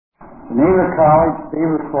Geneva College,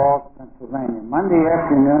 Beaver Falls, Pennsylvania. Monday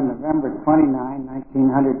afternoon, November 29,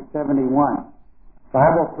 1971.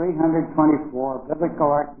 Bible 324,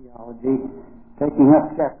 Biblical Archaeology, taking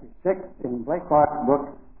up chapter 6 in Blakelock's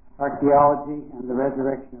book, Archaeology and the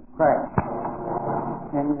Resurrection of Christ.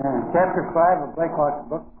 In chapter 5 of Blakelock's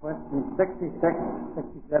book, questions 66,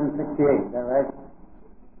 67, 68. Is that right?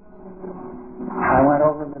 I went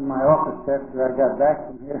over them in my office after I got back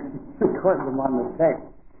from here and recorded them on the tape.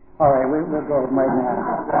 All right, we'll go over them right now.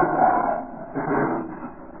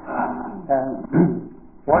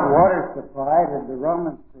 What water supply did the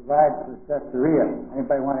Romans provide for Caesarea?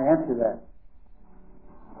 Anybody want to answer that?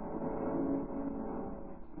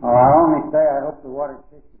 Well, I'll only say I hope the water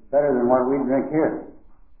tastes better than what we drink here.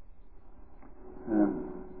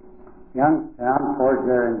 Youngstown pours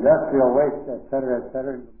their industrial waste, etc.,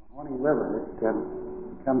 into the Mahoning River. It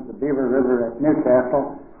becomes the Beaver River at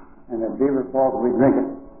Newcastle, and at Beaver Falls we drink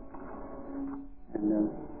it.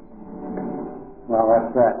 And well,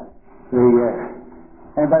 that's that.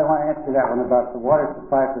 Anybody want to answer that one about the water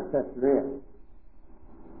supply for Caesarea?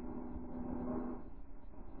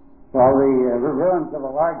 Well, the ruins of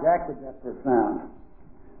a large aqueduct were found.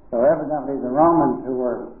 So evidently the Romans, who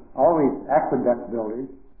were always aqueduct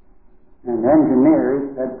builders and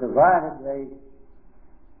engineers, had provided a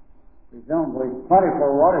presumably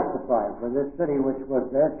plentiful water supply for this city, which was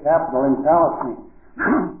their capital in Palestine.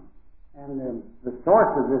 And the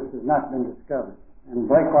source of this has not been discovered. And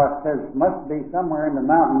Blakelock says it must be somewhere in the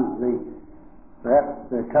mountains, perhaps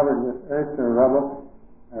covered with earth or rubble.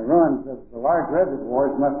 Ruins of the large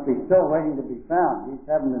reservoirs must be still waiting to be found. These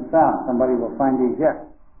haven't been found. Somebody will find these yet.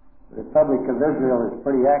 The Republic of Israel is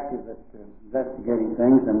pretty active at investigating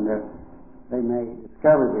things, and they may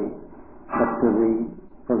discover these. But the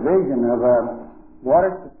provision of a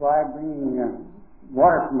water supply bringing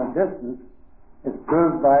water from a distance is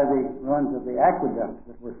proved by the ruins of the aqueducts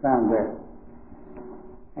that were found there.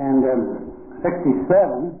 And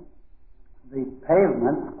 67, the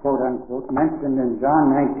pavement, quote unquote, mentioned in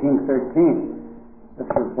John 19:13. This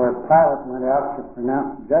was where Pilate went out to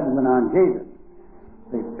pronounce judgment on Jesus.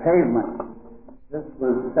 The pavement, this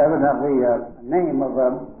was evidently a name of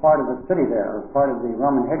a part of the city there, or part of the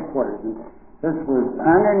Roman headquarters. And this was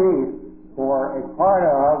underneath, or a part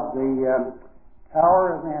of the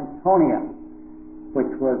Tower of Antonia,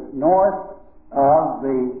 which was north of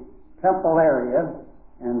the temple area,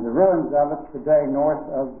 and the ruins of it today north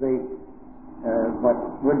of the what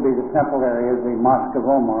would be the temple area, the Mosque of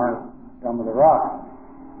Omar, Dome of the Rock.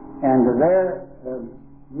 And there,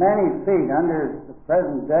 many feet under the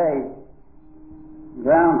present day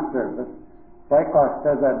ground surface, Blakelock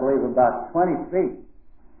says, I believe, about 20 feet,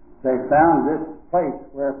 they found this place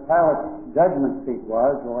where Pilate's judgment seat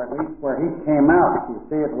was, or at least where he came out. You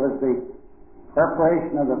see, it was the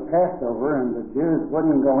preparation of the Passover, and the Jews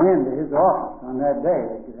wouldn't go into his office on that day.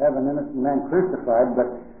 They could have an innocent man crucified, but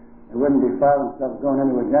they wouldn't defile themselves going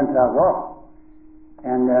into a Gentile's office.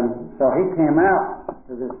 And so he came out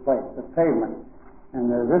to this place, the pavement, and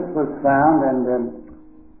this was found, and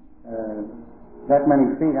that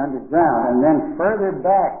many feet underground. And then further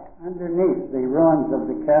back, underneath the ruins of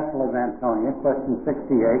the Castle of Antonia, question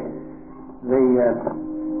 68,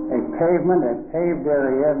 a pavement, a paved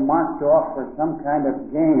area marked off for some kind of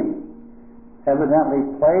game, evidently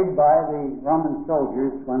played by the Roman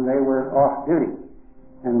soldiers when they were off duty.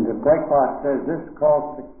 And Blakelock says this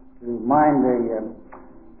calls to mind a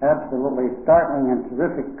absolutely startling and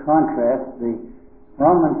terrific contrast. The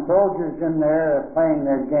Roman soldiers in there playing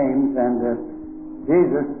their games, and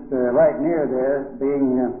Jesus right near there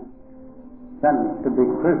being sentenced to be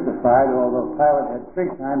crucified, although Pilate had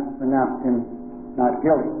 3 times pronounced him not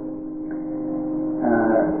guilty.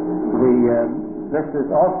 This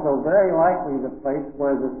is also very likely the place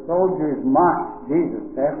where the soldiers mocked Jesus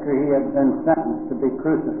after he had been sentenced to be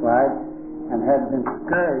crucified and had been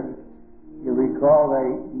scourged. You recall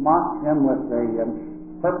they mocked him with a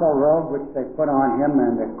purple robe which they put on him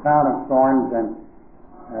and a crown of thorns, and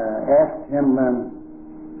asked him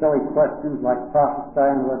silly questions like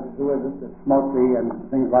prophesying who is it that smote thee and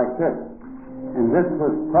things like this. And this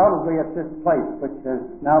was probably at this place, which has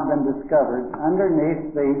now been discovered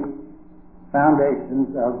underneath the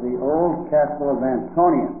foundations of the old Castle of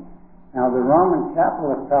Antonia. Now, the Roman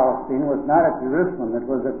capital of Palestine was not at Jerusalem, it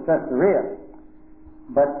was at Caesarea.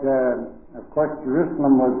 But, of course,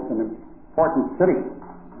 Jerusalem was an important city.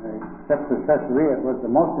 Except for Caesarea, it was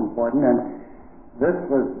the most important. And the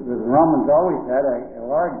Romans always had a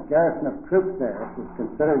large garrison of troops there. It was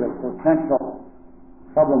considered a potential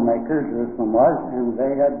troublemaker, Jerusalem was, and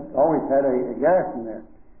they had always had a garrison there.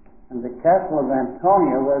 And the Castle of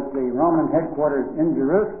Antonia was the Roman headquarters in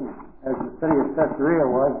Jerusalem. as the city of Caesarea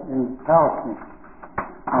was in Palestine.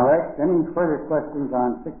 All right, any further questions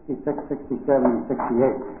on 66, 67, and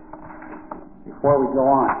 68 before we go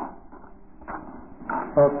on?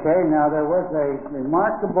 Okay, now there was a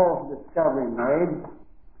remarkable discovery made,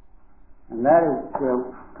 and that is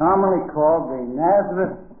commonly called the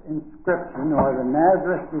Nazareth inscription or the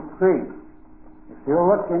Nazareth decree. If you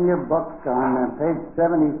look in your books on page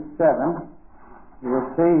 77, you will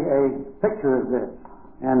see a picture of this,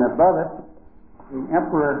 and above it, the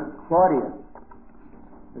Emperor Claudius.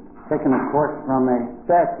 It's taken, of course, from a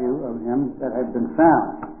statue of him that had been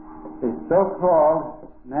found. The so-called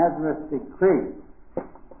Nazareth decree,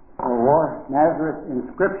 or Nazareth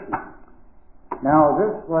inscription. Now,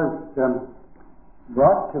 this was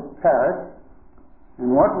brought to Paris,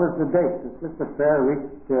 and what was the date that this affair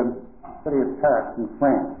reached the city of Paris in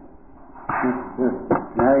France? This is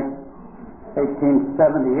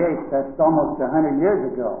 1878. That's almost 100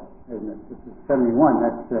 years ago, isn't it? This is 71.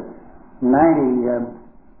 That's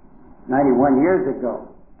 91 years ago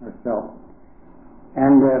or so.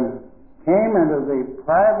 And came into the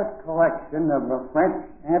private collection of a French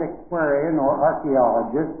antiquarian or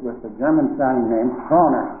archaeologist with a German-sounding name,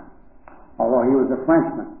 Kroner, although he was a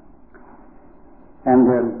Frenchman. And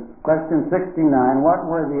question 69, what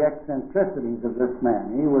were the eccentricities of this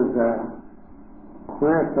man? He was a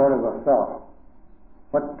queer sort of a fellow.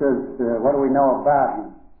 What do we know about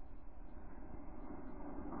him?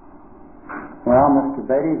 Well, Mr.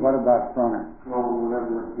 Beatty, what about Kroner? Well,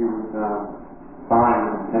 whenever he was found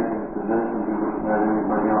and taken into possession, he wouldn't let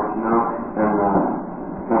anybody else know. And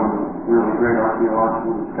some really great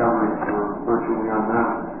archaeological discoveries were virtually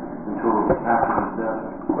unknown until after his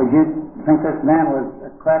death. Would you think this man was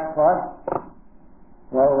a crackpot?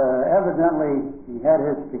 Well, evidently he had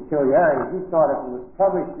his peculiarities. He thought if it was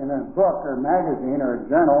published in a book or magazine or a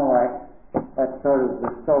journal, that sort of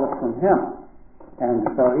stole it from him. And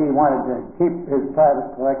so he wanted to keep his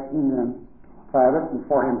private collection private and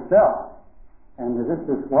for himself. And this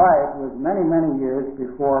is why it was many, many years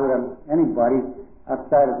before anybody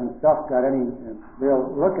outside of himself got any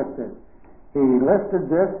real look at this. He listed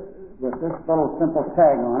this with this little simple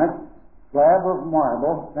tag on it, slab of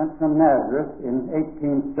marble sent from Nazareth in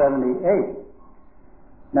 1878.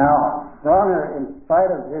 Now, Kroner, in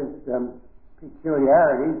spite of his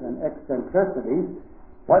peculiarities and eccentricities,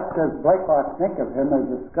 what does Blakelock think of him as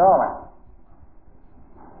a scholar?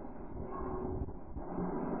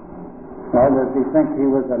 Well, does he think he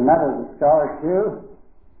was a nut as a scholar too?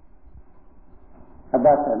 How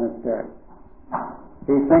about that, Mr.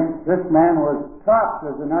 He thinks this man was taught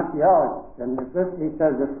as an archaeologist, and he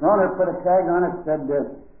says if Kroner put a tag on it, said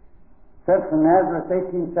sent from Nazareth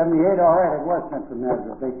 1878, all right, it was sent from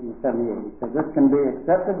Nazareth 1878. He says this can be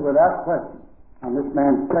accepted without question on this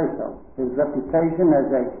man's say-so. His reputation as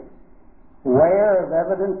a weigher of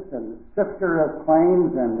evidence and sifter of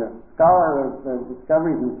claims and a scholar of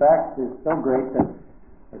discoveries and facts is so great that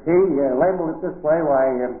if he labeled it this way,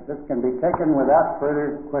 why, this can be taken without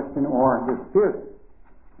further question or dispute.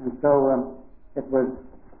 And so it was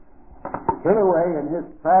hid away in his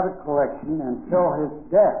private collection until his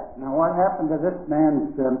death. Now, what happened to this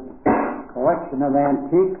man's collection of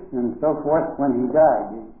antiques and so forth when he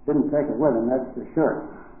died? He didn't take it with him, that's for sure.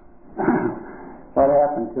 What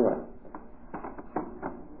happened to it?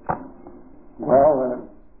 Well,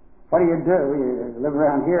 what do? You live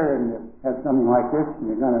around here and you have something like this, and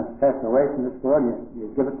you're going to pass away from this world, you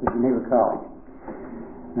give it to Geneva College.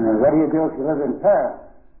 What do you do if you live in Paris?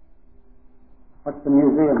 What's the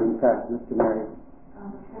museum in Paris, Mr. Mary?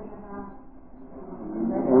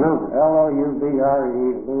 Louvre, L-O-U-V-R-E,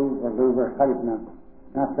 Louvre, how do you pronounce it?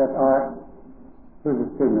 Not that R. Who's the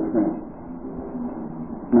student of French?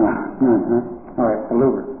 No, huh? All right, the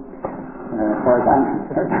Louvre. As far as I'm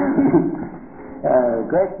concerned.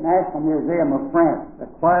 Great National Museum of France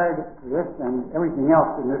acquired this and everything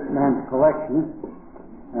else in this man's collection,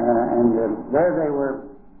 and there they were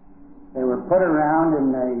put around in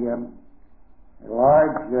a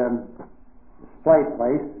large display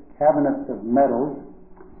place, cabinets of medals,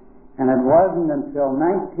 and it wasn't until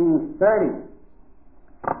 1930,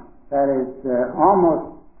 that is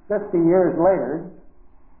almost 50 years later,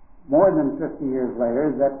 more than 50 years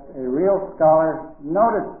later, that a real scholar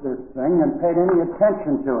noticed this thing and paid any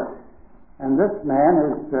attention to it. And this man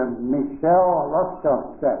is Michel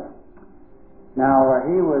Rostovtsev. Now,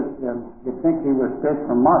 he was, you'd think he was straight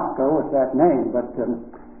from Moscow with that name, but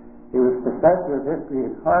he was professor of history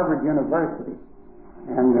at Harvard University.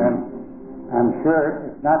 And I'm sure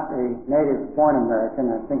it's not a native born American,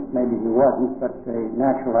 I think maybe he wasn't, but a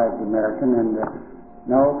naturalized American, and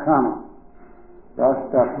no comment.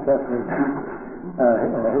 Rostovtsev is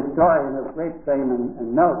a historian of great fame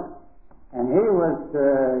and note. And he was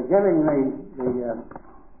giving the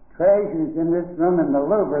treasures in this room in the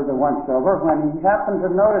Louvre the once over when he happened to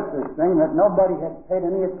notice this thing that nobody had paid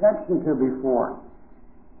any attention to before.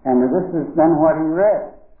 And this is then what he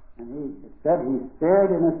read. And he said he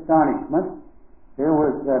stared in astonishment. There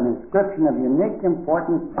was an inscription of unique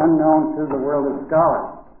importance unknown to the world of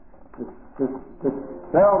scholars. This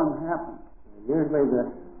seldom happens. Usually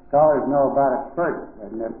the scholars know about it first.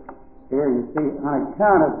 And here you see, on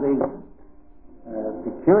account of the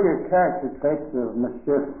peculiar character traits of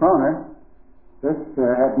Monsieur Froner, this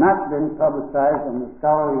had not been publicized and the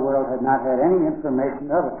scholarly world had not had any information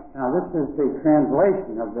of it. Now this is the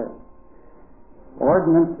translation of this.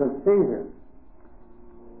 Ordinance of Caesar.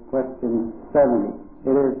 Question 70.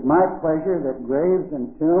 It is my pleasure that graves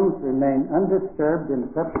and tombs remain undisturbed in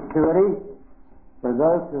perpetuity for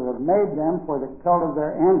those who have made them for the cult of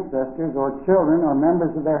their ancestors or children or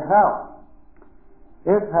members of their house.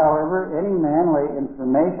 If, however, any man lay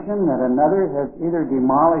information that another has either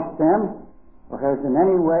demolished them or has in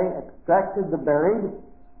any way extracted the buried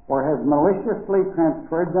or has maliciously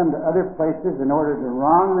transferred them to other places in order to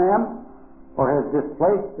wrong them or has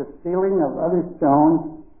displaced the ceiling of other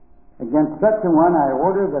stones, against such a one I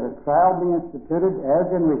order that a trial be instituted as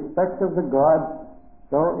in respect of the gods,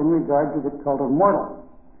 so in regard to the cult of mortals.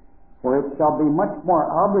 For it shall be much more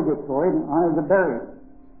obligatory to honor the buried.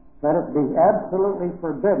 Let it be absolutely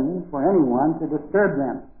forbidden for anyone to disturb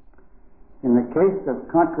them. In the case of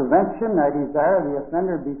contravention, I desire the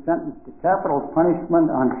offender be sentenced to capital punishment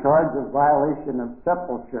on charge of violation of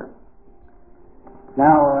sepulture.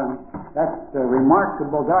 Now, that's a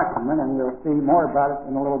remarkable document, and we'll see more about it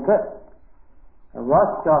in a little bit.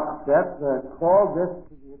 Rostov-Steff called this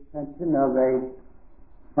to the attention of a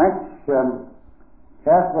French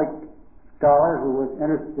Catholic scholar who was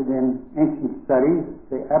interested in ancient studies,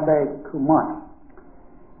 the Abbé Coumont.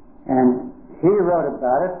 And he wrote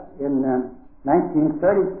about it in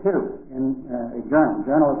 1932 in a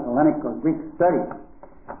Journal of Hellenico-Greek Studies.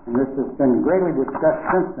 And this has been greatly discussed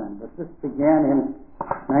since then, but this began in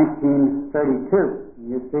 1932. And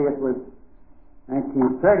you see it was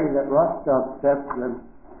 1930 that Rostov-Steff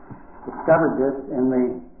discovered this in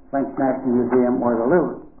the French National Museum or the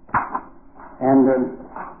Louvre. And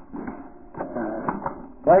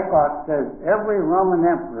Blakelock says every Roman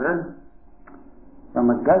emperor from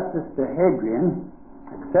Augustus to Hadrian,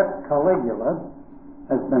 except Caligula,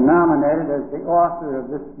 has been nominated as the author of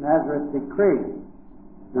this Nazareth Decree.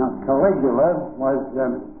 Now, Caligula was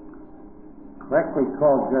correctly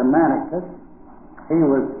called Germanicus. He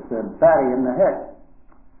was batty in the head.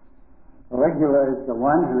 Caligula is the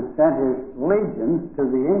one who sent his legions to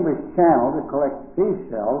the English Channel to collect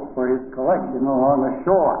seashells for his collection along the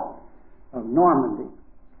shore of Normandy.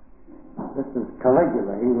 This is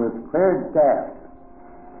Caligula. He was cleared daft.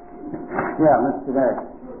 Yeah, Mr. Nash.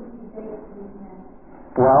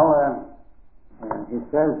 Well, he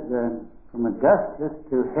says from Augustus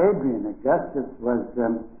to Hadrian. Augustus was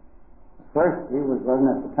first. He wasn't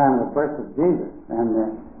at the time of the birth of Jesus,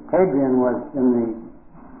 and Hadrian was in the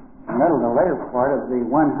middle, the later part of the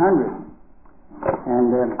 100,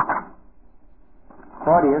 and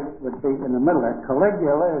Claudius would be in the middle there.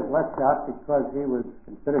 Caligula is left out because he was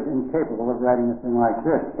considered incapable of writing a thing like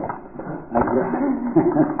this.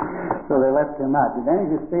 So they left him out. Did any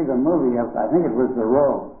of you see the movie of, I think it was The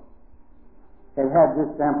Robe? It had this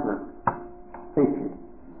emperor featured.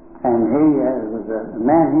 And he was a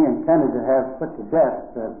man he intended to have put to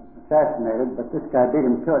death, assassinated, but this guy beat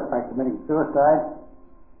him to it by committing suicide.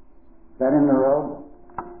 That in The Robe.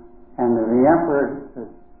 And the emperor is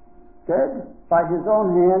dead by his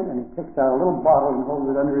own hand, and he takes out a little bottle and holds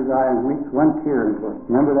it under his eye and leaks one tear into it.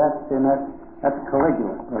 Remember that? That's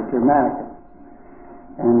Caligula, or Germanicus.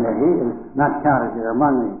 And he is not counted here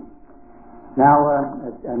among these. Now,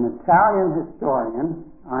 an Italian historian,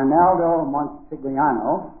 Arnaldo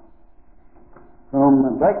Montigliano, whom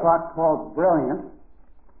Blakelock calls brilliant,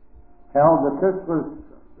 held that this was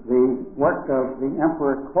the work of the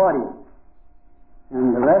Emperor Claudius.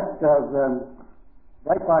 And the rest of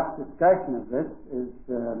Blakelock's discussion of this is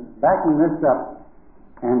backing this up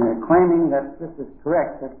and claiming that this is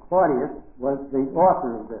correct, that Claudius was the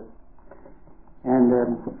author of this. And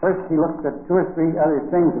first he looked at two or three other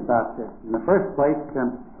things about this. In the first place,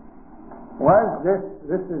 was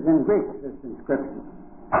this is in Greek, this inscription,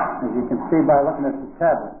 as you can see by looking at the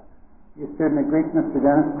tablet. You student of Greek, Mr.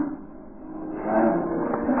 Dennis?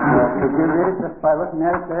 Could you read it just by looking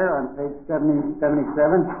at it there on page 77?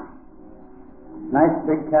 Nice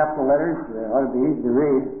big capital letters. They ought to be easy to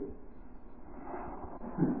read.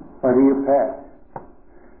 Or do you pass?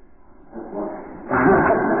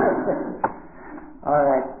 All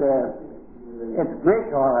right. It's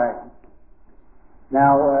Greek, all right.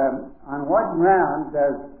 Now, on what ground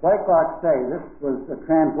does Blakelock say this was a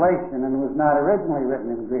translation and was not originally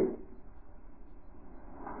written in Greek?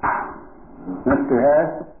 Mr.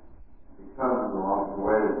 Harris? Because of the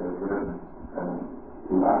way it was written and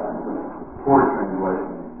poor translation.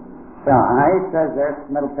 So, he says there,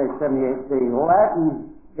 middle page 78, the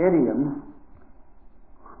Latin idiom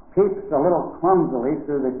peeps a little clumsily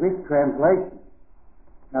through the Greek translation.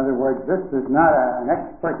 In other words, this is not an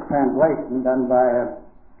expert translation done by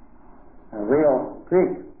a real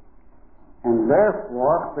Greek. And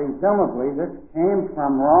therefore, presumably, this came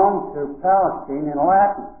from Rome to Palestine in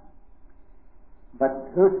Latin. But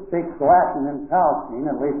who speaks Latin in Palestine,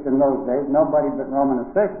 at least in those days? Nobody but Roman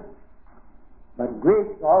officials. But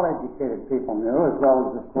Greek, all educated people knew, as well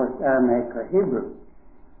as, of course, Aramaic or Hebrew.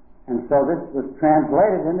 And so this was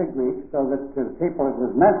translated into Greek so that the people it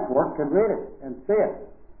was meant for could read it and see it.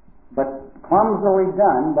 But clumsily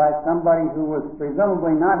done by somebody who was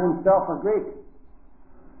presumably not himself a Greek,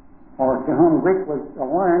 or to whom Greek was a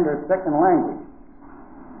learned or second language.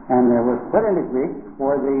 And it was put into Greek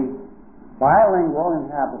for the bilingual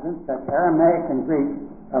inhabitants, that's Aramaic and Greek,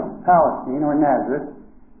 of Palestine or Nazareth,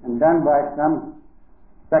 and done by some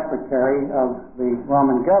secretary of the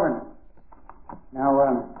Roman government. Now,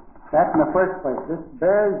 that's in the first place. This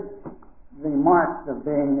bears the marks of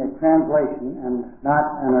being a translation and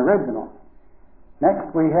not an original. Next,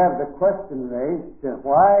 we have the question raised,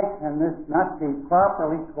 why can this not be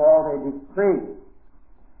properly called a decree?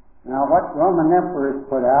 Now, what Roman emperors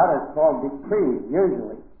put out is called decrees,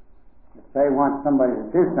 usually. If they want somebody to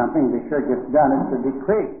do something, be sure it gets done, it's a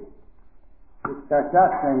decree. It starts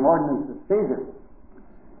out saying ordinance of Caesar.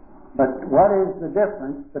 But what is the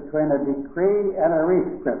difference between a decree and a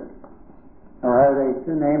rescript? Or are they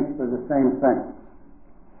two names for the same thing?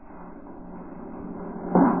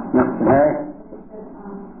 Mr. Mary?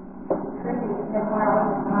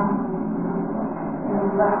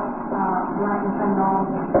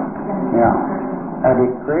 Yeah. A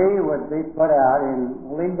decree would be put out in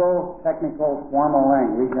legal, technical, formal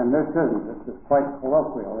language, and this isn't. This is quite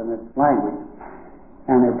colloquial in its language.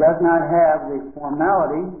 And it does not have the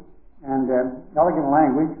formality and elegant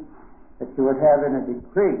language that you would have in a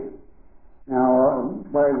decree. Now,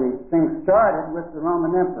 where the thing started with the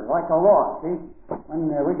Roman emperor, like a law. See, when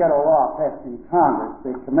we got a law passed in Congress,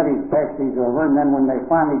 the committees pass these over, and then when they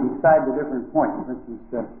finally decide the different points, for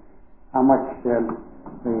instance, how much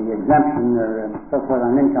the exemption or so forth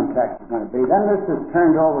on income tax is going to be, then this is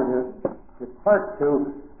turned over to the clerk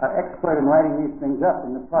who are expert in writing these things up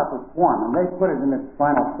in the proper form, and they put it in its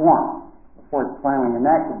final form before it's finally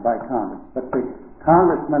enacted by Congress. But the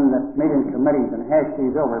congressmen that meet in committees and hash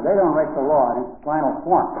these over, they don't write the law in its final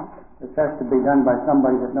form. This has to be done by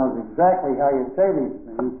somebody that knows exactly how you say these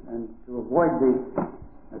things, and to avoid the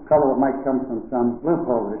trouble that might come from some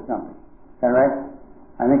loophole or something. Is that right?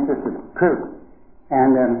 I think this is true.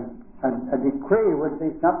 And a decree would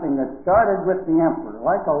be something that started with the emperor,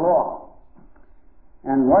 like a law.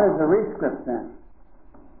 And what is a rescript then?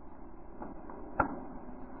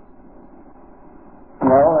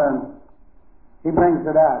 Well, he brings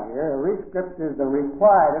it out here. A rescript is the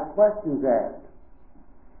reply to questions asked.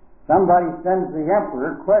 Somebody sends the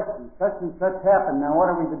emperor questions. Such and such happened. Now, what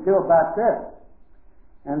are we to do about this?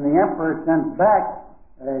 And the emperor sends back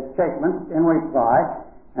a statement in reply.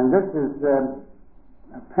 And this is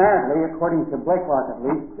apparently, according to Blakelock at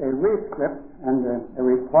least, a rescript and a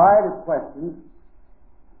reply to questions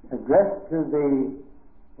addressed to the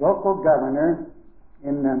local governor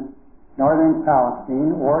in northern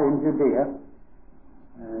Palestine or in Judea,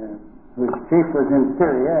 whose chief was in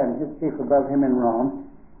Syria and his chief above him in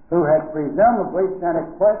Rome, who had presumably sent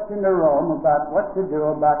a question to Rome about what to do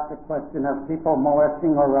about the question of people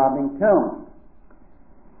molesting or robbing tombs.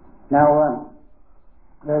 Now,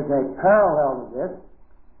 there's a parallel to this,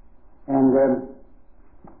 and,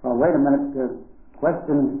 well, wait a minute,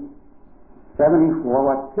 question 74,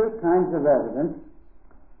 what two kinds of evidence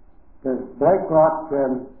does Blakelock,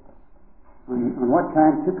 on what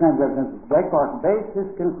two kinds of evidence does Blakelock base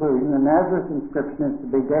his conclusion the Nazareth inscription is to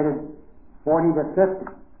be dated 40 to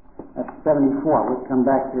 50? That's 74, we'll come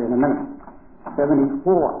back to it in a minute. 74,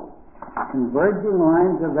 converging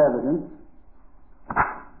lines of evidence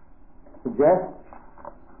suggest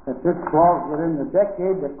that this falls within the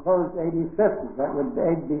decade that closed AD 50. That would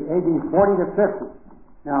be AD 40 to 50.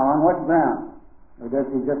 Now, on what ground? Or does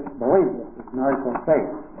he just believe this? It's an article of faith.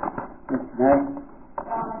 Mr. May?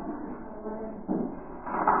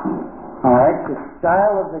 All right, the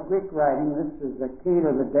style of the Greek writing, this is the key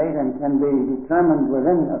to the date and can be determined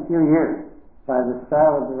within a few years. by the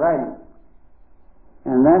style of the writing.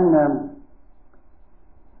 And then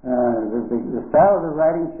the style of the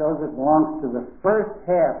writing shows it belongs to the first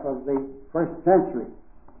half of the first century.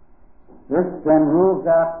 This then rules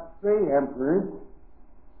out three emperors,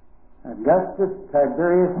 Augustus,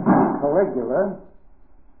 Tiberius, and Caligula,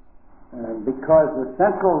 because the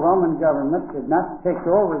central Roman government did not take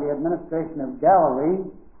over the administration of Galilee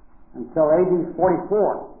until AD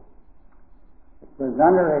 44. It was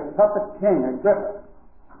under a puppet king, Agrippa,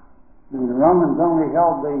 and the Romans only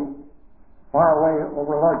held the faraway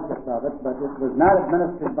overlordship of it, but it was not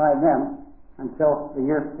administered by them until the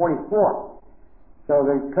year 44. So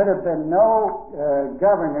there could have been no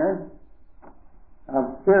governor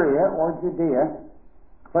of Syria or Judea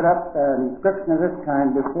put up an inscription of this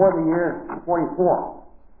kind before the year 44.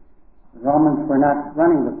 The Romans were not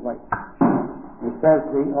running the place. It says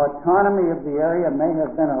the autonomy of the area may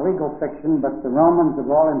have been a legal fiction, but the Romans of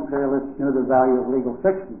all imperialists knew the value of legal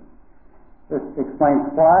fiction. This explains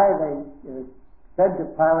why they said to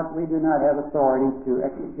Pilate, "We do not have authority to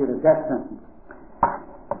execute a death sentence."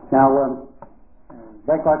 Now,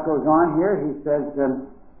 Blakelock goes on here. He says,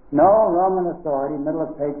 no Roman authority, middle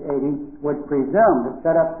of page 80, would presume to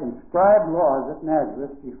set up inscribed laws at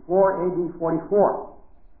Nazareth before AD 44.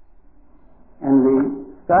 And the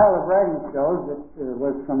style of writing shows that it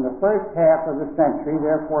was from the first half of the century,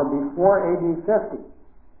 therefore before AD 50.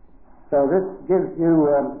 So this gives you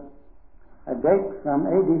a date from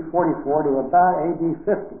AD 44 to about AD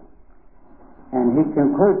 50. And he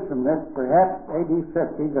concludes from this, perhaps AD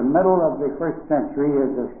 50, the middle of the first century,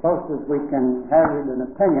 is as close as we can hazard an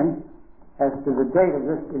opinion as to the date of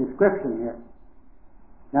this inscription here.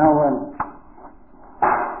 Now,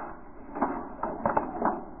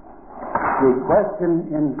 the question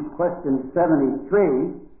in question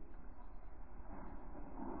 73,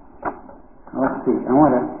 let's see,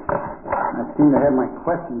 I seem to have my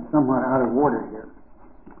question somewhat out of order here.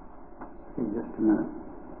 See, just a minute.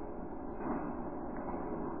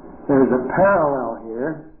 There's a parallel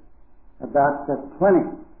here about the Pliny,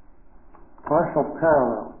 partial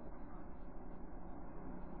parallel.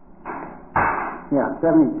 Yeah,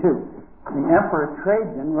 72. The Emperor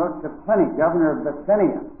Trajan wrote to Pliny, governor of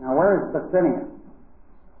Bithynia. Now, where is Bithynia?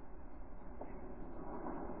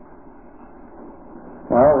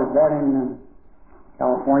 Well, is that in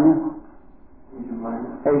California?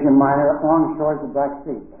 Asia Minor, along the shores of the Black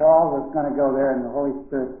Sea. Paul was going to go there, and the Holy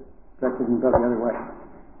Spirit directed him to go the other way.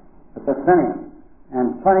 Bithynia.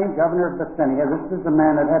 And Pliny, governor of Bithynia, this is the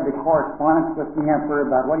man that had the correspondence with the emperor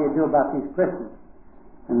about what do you do about these Christians.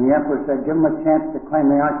 And the emperor said, give them a chance to claim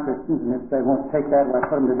they aren't Christians, and if they won't take that, well,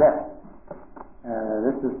 put them to death.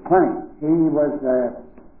 This is Pliny. He was a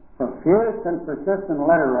profuse and persistent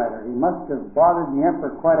letter writer. He must have bothered the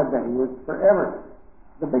emperor quite a bit. He was forever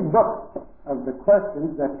the big book of the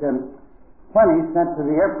questions that Pliny sent to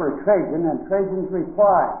the Emperor Trajan, and Trajan's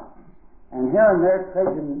reply. And here and there,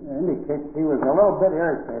 Trajan indicates he was a little bit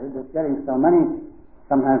irritated at getting so many,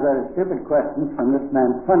 sometimes rather stupid questions from this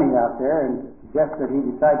man Pliny out there, and suggests that he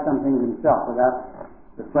decide some things himself without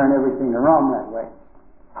referring everything to Rome that way.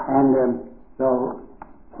 And so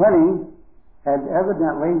Pliny had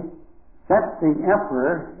evidently sent the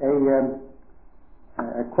emperor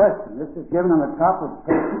a question. This is given on the top of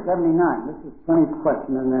page 79. This is Pliny's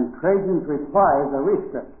question, and then Trajan's reply is a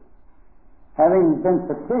rescript. Having been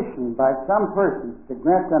petitioned by some persons to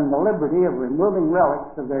grant them the liberty of removing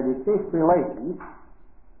relics of their deceased relations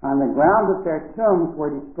on the ground that their tombs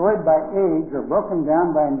were destroyed by age or broken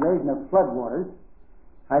down by invasion of floodwaters,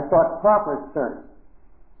 I thought proper, sir,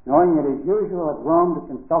 knowing it is usual at Rome to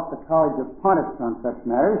consult the College of Pontiffs on such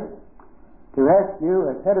matters, to ask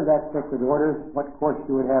you, as head of that sacred order, what course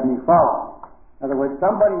you would have me follow. In other words,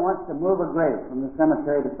 somebody wants to move a grave from the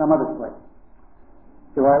cemetery to some other place.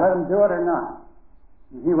 Do I let him do it or not?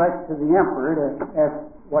 And he writes to the emperor to ask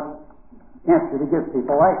what answer to give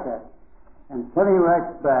people like that. And Pliny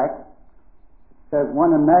writes back, says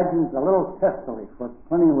one imagines a little testily, for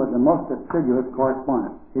Pliny was a most assiduous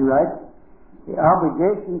correspondent. He writes, the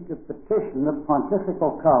obligation to petition the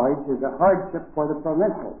Pontifical College is a hardship for the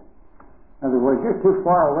provincials. In other words, you're too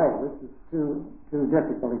far away. This is too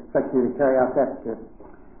difficult to expect you to carry out that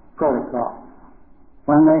protocol.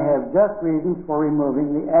 When they have just reasons for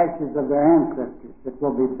removing the ashes of their ancestors. It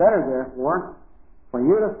will be better, therefore, for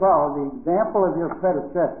you to follow the example of your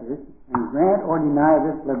predecessors and grant or deny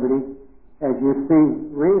this liberty as you see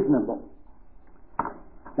reasonable.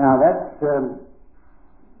 Now, that's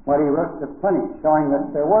what he wrote to Pliny, showing that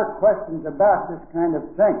there were questions about this kind of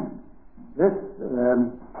thing. This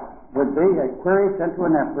would be a query sent to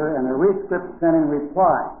an emperor and a rescript sent in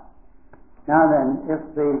reply. Now then, if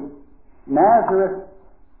the Nazareth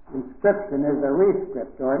inscription is a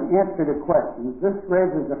rescript or an answer to questions. This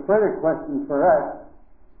raises a further question for us.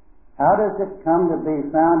 How does it come to be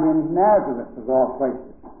found in Nazareth, of all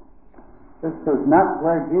places? This was not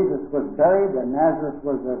where Jesus was buried, and Nazareth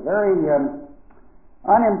was a very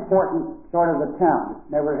unimportant sort of a town.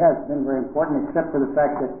 It never has been very important, except for the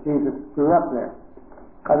fact that Jesus grew up there.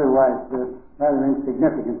 Otherwise, a rather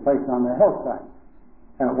insignificant place on the hillside.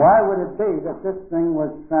 And why would it be that this thing was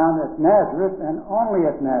found at Nazareth and only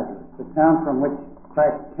at Nazareth, the town from which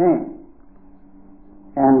Christ came?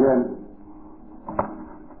 And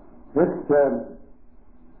this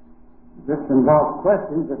involves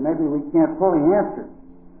questions that maybe we can't fully answer.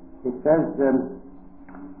 It says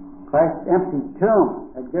Christ's empty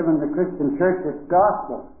tomb had given the Christian church its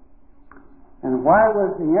gospel. And why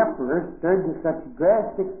was the emperor stirred to such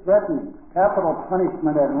drastic threatening? Capital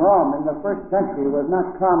punishment in Rome in the first century was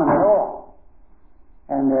not common at all.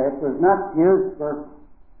 And it was not used for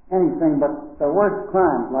anything but the worst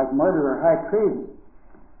crimes like murder or high treason.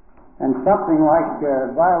 And something like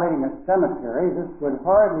violating a cemetery, this would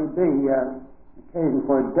hardly be occasion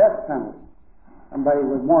for a death penalty. Somebody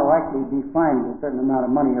would more likely be fined a certain amount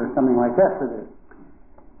of money or something like that for this.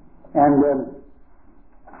 And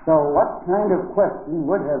so what kind of question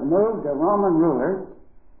would have moved a Roman ruler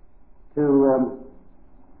to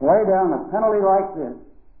lay down a penalty like this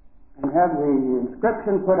and have the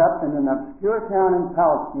inscription put up in an obscure town in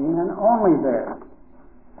Palestine and only there?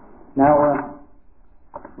 Now,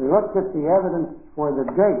 we looked at the evidence for the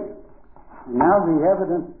date, and now the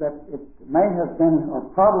evidence that it may have been or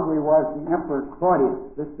probably was the Emperor Claudius.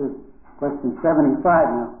 This is question 75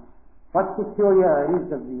 now. What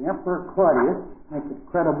peculiarities of the Emperor Claudius make it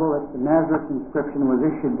credible that the Nazareth inscription was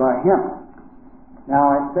issued by him? Now,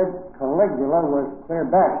 I said Caligula was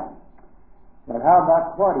clear-backed, but how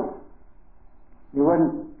about Claudius? You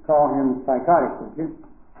wouldn't call him psychotic, would you?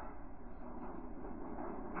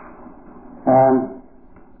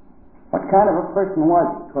 What kind of a person was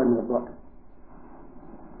he, according to the book?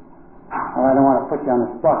 Well, I don't want to put you on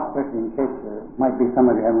the spot, especially in case there might be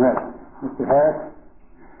somebody who haven't read it. Mr. Harris?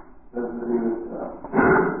 Says that he was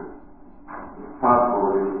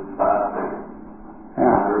possible he was fasting.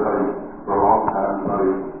 Yeah. Everybody, for a long time, thought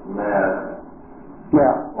he was mad.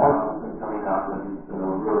 Yeah. Been coming out that he's been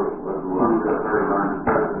a really very learned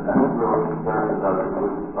person and really concerned about the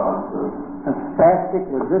religious thoughts of.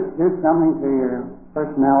 Spastic, would this do something to your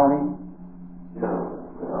personality? Yeah.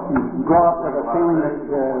 You grow up with a feeling that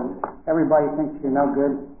everybody thinks you're no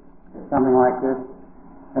good, or something like this.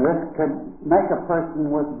 Now, this could make a person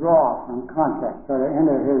withdraw from contact, sort of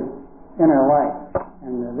into his inner life.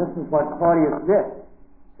 And this is what Claudius did.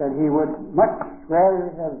 That he would much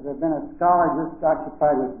rather have been a scholar just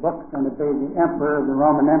occupied with books than to be the emperor of the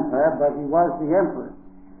Roman Empire, but he was the emperor.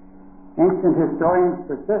 Ancient historians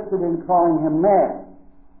persisted in calling him mad.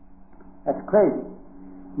 That's crazy.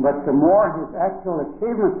 But the more his actual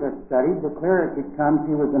achievements are studied, the clearer it becomes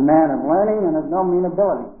he was a man of learning and of no mean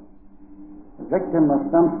ability. A victim of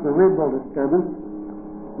some cerebral disturbance,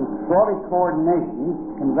 his faulty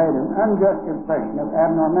coordination conveyed an unjust impression of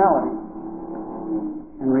abnormality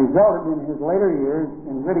and resulted in his later years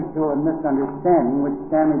in ridicule and misunderstanding, which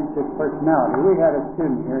damaged his personality. We had a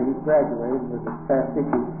student here, he graduated with a spastic,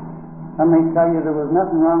 and let me tell you, there was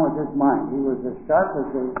nothing wrong with his mind. He was as sharp as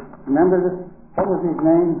a, remember this, what was his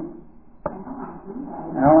name?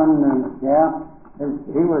 Alan,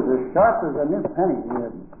 he was as sharp as a new penny.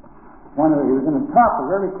 He was in the top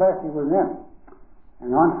of every class he was in.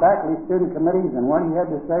 And on faculty, student committees, and what he had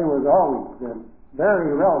to say was always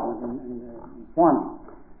very relevant and informative.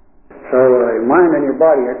 So your mind and your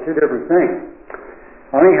body are two different things.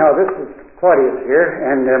 Anyhow, this is Claudius here,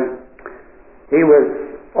 and he was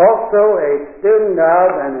also a student of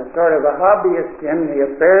and a sort of a hobbyist in the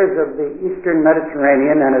affairs of the Eastern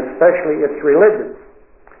Mediterranean and especially its religions.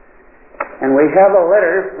 And we have a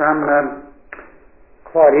letter from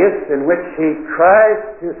Claudius in which he tries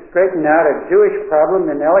to straighten out a Jewish problem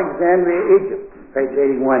in Alexandria, Egypt, page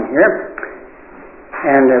 81 here.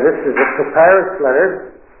 And this is a papyrus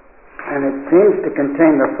letter, and it seems to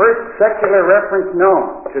contain the first secular reference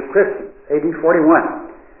known to Christians, AD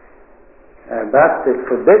 41. About that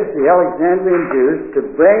forbids the Alexandrian Jews to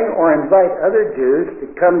bring or invite other Jews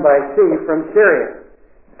to come by sea from Syria.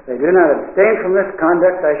 If they do not abstain from this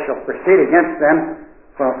conduct, I shall proceed against them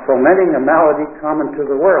for fomenting a malady common to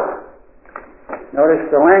the world. Notice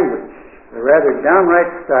the language, the rather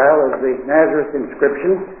downright style of the Nazareth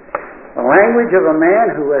inscription, the language of a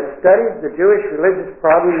man who has studied the Jewish religious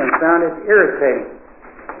problem and found it irritating.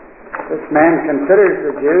 This man considers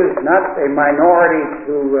the Jews not a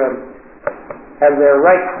minority to have their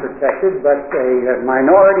rights protected, but a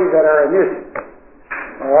minority that are a nuisance.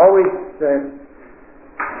 There are always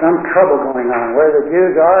some trouble going on where the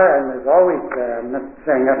Jews are, and there's always, I'm not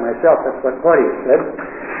saying that myself, that's what Claudius said,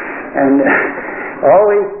 and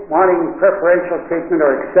always wanting preferential treatment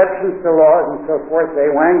or exceptions to laws and so forth. They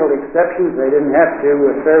wangled exceptions. They didn't have to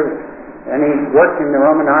serve any work in the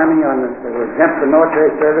Roman army. They were exempt from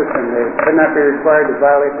military service, and they could not be required to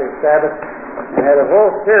violate their Sabbath, and had a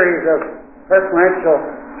whole series of preferential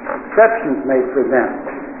exceptions made for them.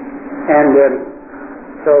 And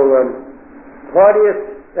so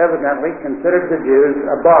Claudius evidently considered the Jews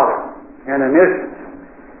a bother and a nuisance.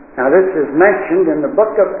 Now this is mentioned in the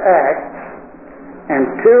book of Acts, and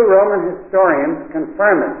two Roman historians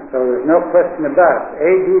confirm it, so there's no question about it.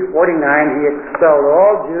 AD 49, he expelled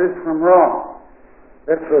all Jews from Rome.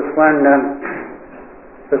 This was when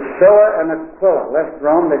Priscilla and Aquila left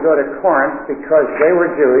Rome to go to Corinth because they were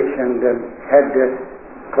Jewish, and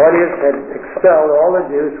Claudius had expelled all the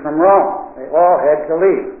Jews from Rome. They all had to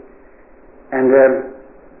leave. And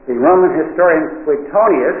the Roman historian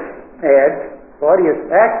Suetonius adds, Claudius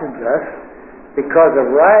acted thus because of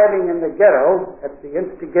rioting in the ghetto at the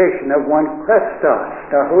instigation of one Chrestos.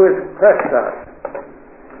 Now, who is Chrestos?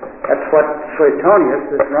 That's what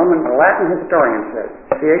Suetonius, this Roman Latin historian, says.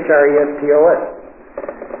 Chrestos.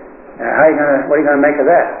 What are you going to make of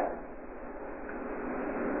that?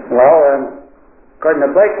 Well, according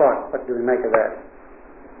to Blakelock, what do we make of that?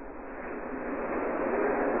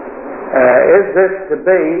 Is this to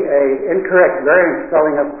be an incorrect variant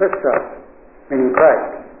spelling of Christos, meaning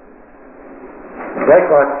Christ?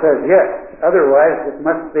 Blakelock says yes. Otherwise, it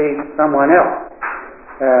must be someone else.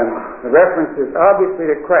 The reference is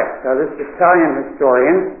obviously to Christ. Now, this Italian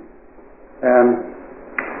historian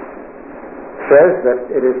says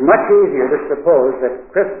that it is much easier to suppose that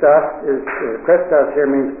Christos here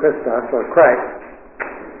means Christos or Christ,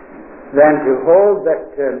 than to hold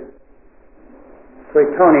that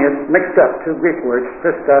Suetonius mixed up two Greek words,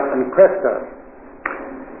 Christos and Chrestos.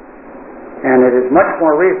 And it is much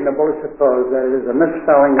more reasonable to suppose that it is a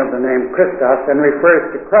misspelling of the name Christos and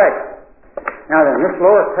refers to Christ. Now then, this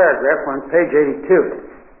lower paragraph on page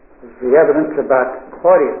 82 is the evidence about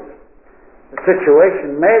Claudius. The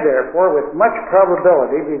situation may therefore with much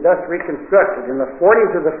probability be thus reconstructed. In the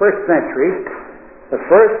 40s of the first century, the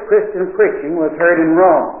first Christian preaching was heard in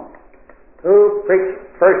Rome. Who preached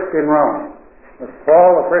first in Rome? Was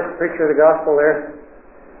Paul the first preacher of the gospel there?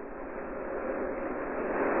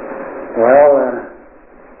 Well,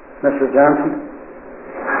 Mr. Johnson?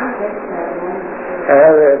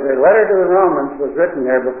 The letter to the Romans was written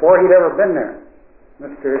there before he'd ever been there.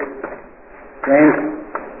 Mr. James?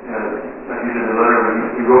 You did the letter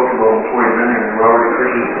when you wrote to Rome before you'd been there, and you were already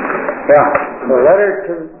Christian. Yeah, the letter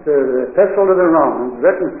to the epistle to the Romans,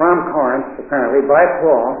 written from Corinth, apparently, by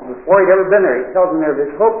Paul, before he'd ever been there. He tells them there of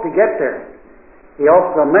his hope to get there. He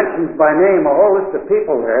also mentions by name a whole list of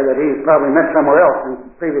people there that he's probably met somewhere else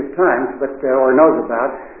in previous times, or knows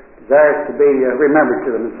about, desires to be remembered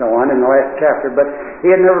to them and so on in the last chapter, but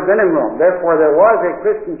he had never been in Rome. Therefore, there was a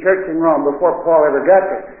Christian church in Rome before Paul ever got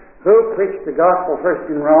there. Who preached the gospel first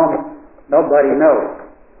in Rome? Nobody knows.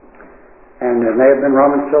 And there may have been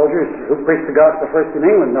Roman soldiers. Who preached the gospel first in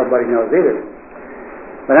England? Nobody knows either.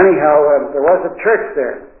 But anyhow, there was a church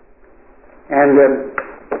there. And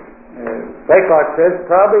Blakelock says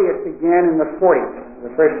probably it began in the 40s,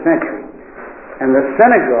 the first century. And the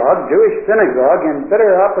synagogue, Jewish synagogue, in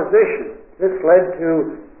bitter opposition. This led to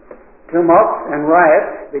tumults and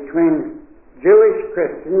riots between Jewish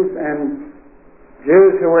Christians and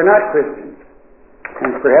Jews who were not Christians,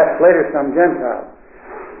 and perhaps later some Gentiles.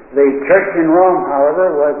 The church in Rome, however,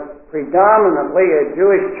 was predominantly a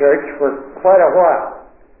Jewish church for quite a while.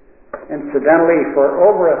 Incidentally, for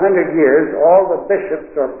over 100 years, all the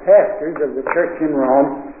bishops or pastors of the church in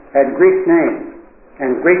Rome had Greek names,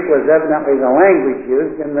 and Greek was evidently the language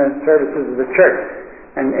used in the services of the church.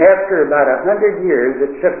 And after about 100 years,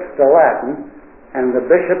 it shifts to Latin, and the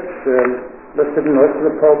bishops listed in the list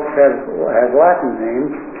of the popes have Latin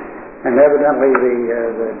names, and evidently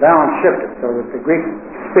the balance shifted, so that the Greek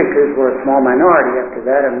speakers were a small minority after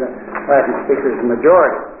that, and the Latin speakers a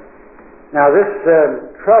majority. Now this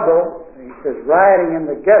trouble, he says, rioting in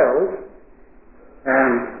the ghettos,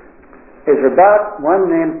 is about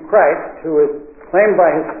one named Christ, who is claimed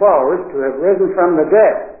by his followers to have risen from the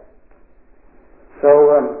dead.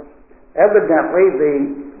 So evidently the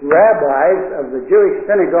rabbis of the Jewish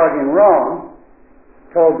synagogue in Rome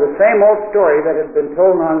told the same old story that had been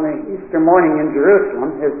told on the Easter morning in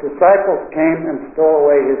Jerusalem. His disciples came and stole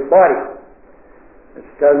away his body. This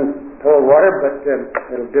doesn't hold water, but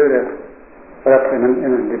it'll do to put up in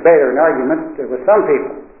a debate or an argument with some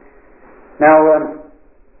people. Now,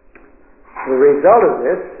 the result of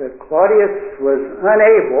this, Claudius was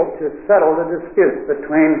unable to settle the dispute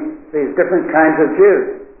between these different kinds of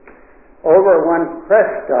Jews over one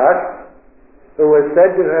Christos, who was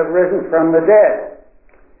said to have risen from the dead.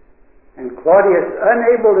 And Claudius,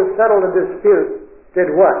 unable to settle the dispute, did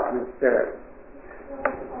what, Miss Sarah?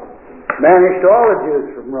 Banished all the Jews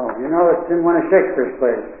from Rome. You know, it's in one of Shakespeare's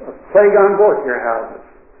plays. A plague on both your houses.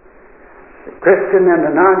 The Christian and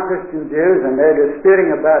the non-Christian Jews, and they're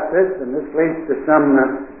disputing about this, and this leads to some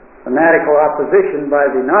fanatical opposition by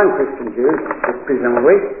the non-Christian Jews,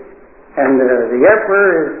 presumably. And the emperor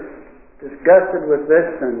is disgusted with this,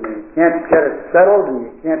 and he can't get it settled, and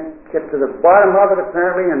you can't get to the bottom of it,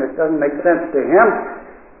 apparently, and it doesn't make sense to him.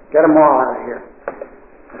 Get them all out of here.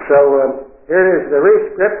 So here is the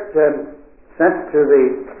rescript sent to the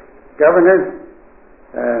governor.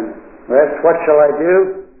 Asked, what shall I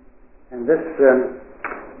do? And this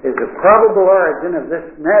is the probable origin of this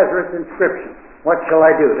Nazareth inscription. What shall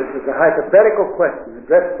I do? This is a hypothetical question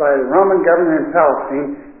addressed by the Roman governor in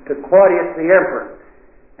Palestine to Claudius the emperor.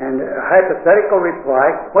 And a hypothetical reply: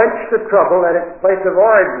 quench the trouble at its place of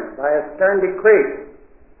origin by a stern decree.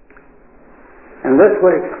 And this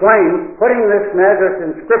would explain putting this Nazareth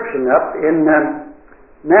inscription up in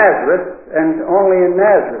Nazareth, and only in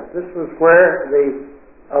Nazareth. This was where the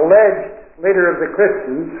alleged leader of the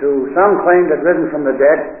Christians, who some claimed had risen from the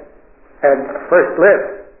dead, had first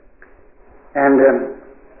lived. And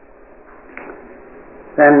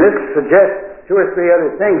then this suggests two or three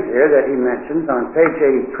other things here that he mentions on page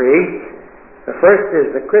 83. The first is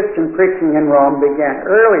the Christian preaching in Rome began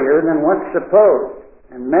earlier than once supposed,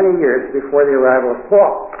 and many years before the arrival of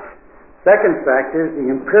Paul. Second fact is the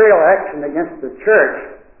imperial action against the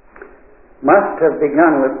church must have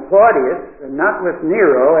begun with Claudius and not with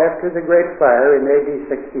Nero after the Great Fire in AD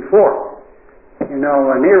 64. You know,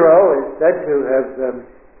 Nero is said to have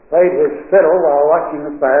played his fiddle while watching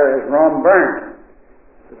the fire as Rome burned.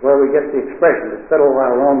 This is where we get the expression, the fiddle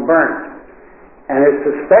while Rome burns. And is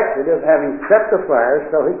suspected of having set the fire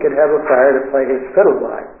so he could have a fire to play his fiddle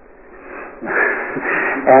by.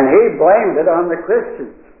 And he blamed it on the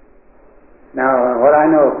Christians. Now, what I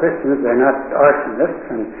know of Christians, they're not arsonists,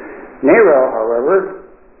 and Nero, however,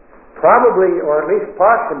 probably, or at least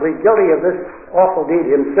possibly, guilty of this awful deed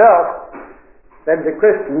himself, said the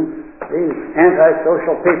Christians, these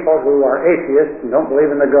antisocial people who are atheists and don't believe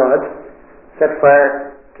in the gods, set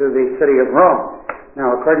fire to the city of Rome.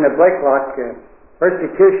 Now, according to Blakelock,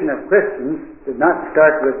 persecution of Christians did not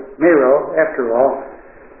start with Nero, after all,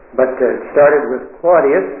 but started with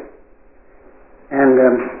Claudius. And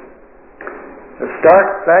the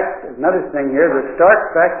stark fact, another thing here, the stark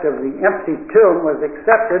fact of the empty tomb was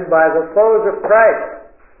accepted by the foes of Christ.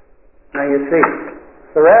 Now you see,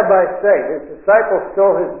 the rabbis say his disciples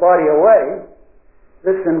stole his body away.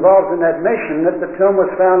 This involves an admission that the tomb was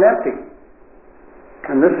found empty.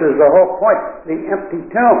 And this is the whole point, the empty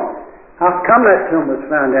tomb. How come that tomb was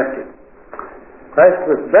found empty? Christ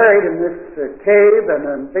was buried in this cave, and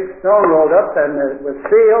a big stone rolled up, and it was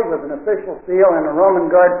sealed with an official seal, and a Roman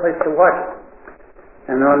guard placed to watch it.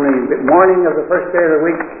 And on the morning of the first day of the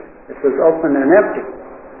week, it was open and empty.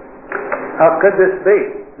 How could this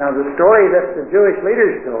be? Now, the story that the Jewish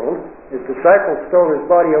leaders told, his disciples stole his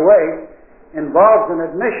body away, involves an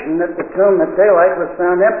admission that the tomb at daylight was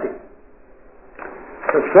found empty.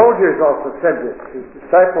 The soldiers also said this. His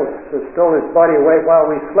disciples stole his body away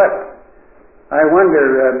while we slept. I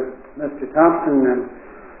wonder, Mr. Thompson,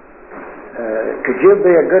 could you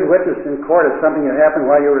be a good witness in court of something that happened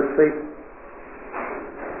while you were asleep?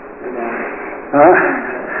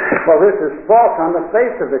 Well, this is false on the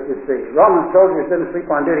face of it, you see. Roman soldiers didn't sleep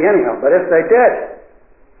on duty anyhow, but if they did,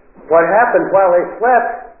 what happened while they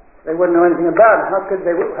slept, they wouldn't know anything about it. How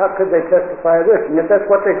could they testify to this? And yet that's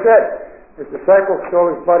what they said. His disciples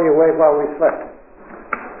stole his body away while we slept.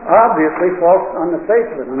 Obviously false on the face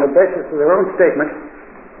of it, on the basis of their own statement,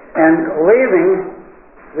 and leaving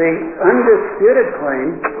the undisputed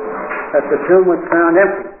claim that the tomb was found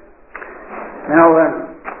empty. Now,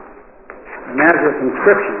 the Nazareth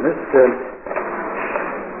inscription, this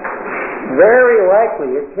very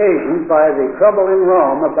likely occasioned by the trouble in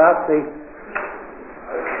Rome about the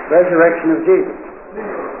resurrection of Jesus.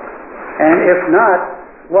 And if not,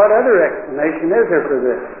 what other explanation is there for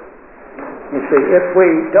this? You see, if we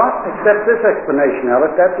don't accept this explanation of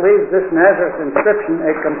it, that leaves this Nazareth inscription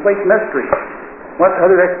a complete mystery. What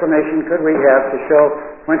other explanation could we have to show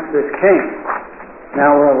whence this came?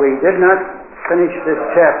 Now, we did not finish this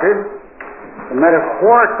chapter. The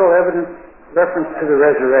metaphorical evidence reference to the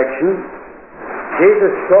resurrection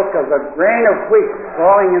Jesus spoke of a grain of wheat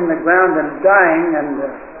falling in the ground and dying, and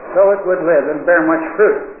so it would live and bear much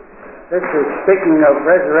fruit. This is speaking of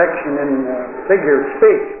resurrection in figure of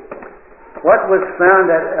speech. What was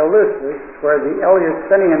found at Eleusis, where the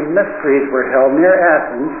Eleusinian mysteries were held near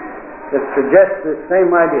Athens, that suggests the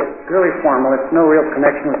same idea. It's purely formal. It's no real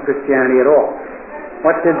connection with Christianity at all.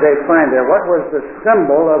 What did they find there? What was the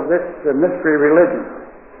symbol of this mystery religion?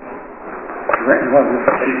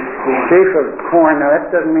 Sheaf of corn. Now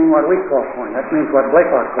that doesn't mean what we call corn. That means what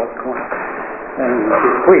Blakelock calls corn. And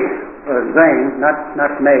wheat, or grain,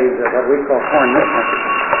 not maize, or what we call corn this country.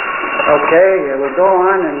 Okay, we'll go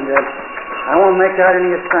on, and I won't make out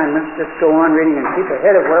any assignments. Just go on reading and keep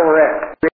ahead of where we're at.